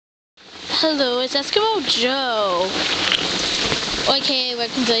Hello, it's Eskimo Joe. Okay,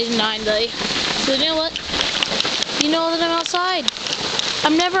 welcome to 9 day. So you know what? You know that I'm outside.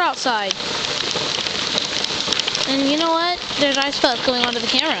 I'm never outside. And you know what? There's ice stuff going onto the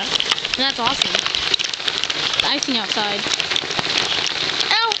camera. And that's awesome. Icing outside.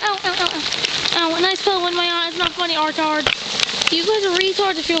 Ow, ow, ow, ow, ow. Ow, an ice fell in my eye. It's not funny, retard. You guys are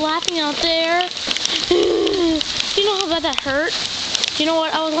retards if you're laughing out there. Do you know how bad that hurt? Do you know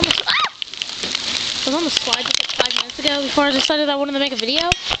what? I was on the slide just like 5 minutes ago before I decided I wanted to make a video.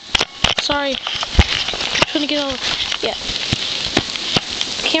 Sorry. I'm trying to get all... Yeah.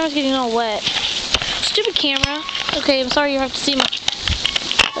 The camera's getting all wet. Stupid camera. Okay, I'm sorry you have to see my...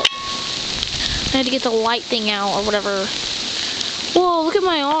 I had to get the light thing out or whatever. Whoa, look at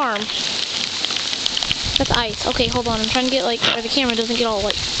my arm. That's ice. Okay, hold on. I'm trying to get like where the camera doesn't get all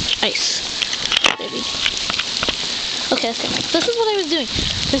like ice. Baby. Okay, let's go. This is what I was doing.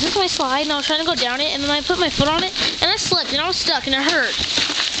 This is my slide, and I was trying to go down it, and then I put my foot on it, and I slipped, and I was stuck, and it hurt.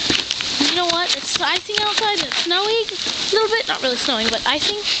 And you know what? It's icing outside, and it's snowing a little bit. Not really snowing, but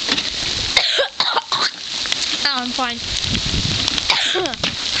icing. Ow, I'm fine.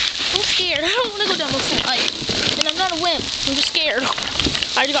 I'm scared. I don't want to go down this slide. And I'm not a wimp. I'm just scared.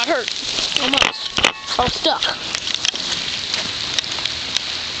 I already got hurt. Almost. I was stuck.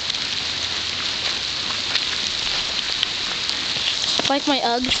 Like my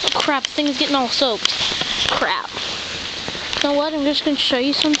Uggs. Oh, crap, this thing is getting all soaked. Crap. You know what? I'm just going to show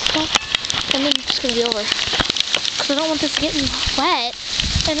you some stuff. And then it's just going to be over. Because I don't want this getting wet.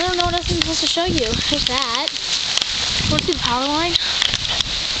 And I don't know what else I'm supposed to show you. There's that. Want to see the power line?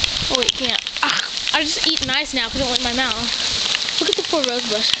 Oh, wait, can't. I just eat nice now because I don't like my mouth. Look at the poor rose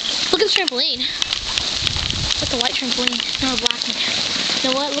bush. Look at the trampoline. Look at the white trampoline. No, the black one. You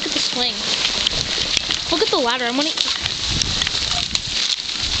know what? Look at the swing. Look at the ladder. I'm going to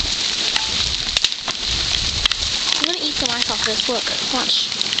eat some ice off this. Look. Watch.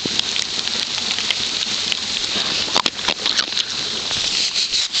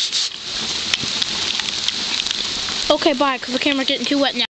 Okay, bye, because the camera's getting too wet now.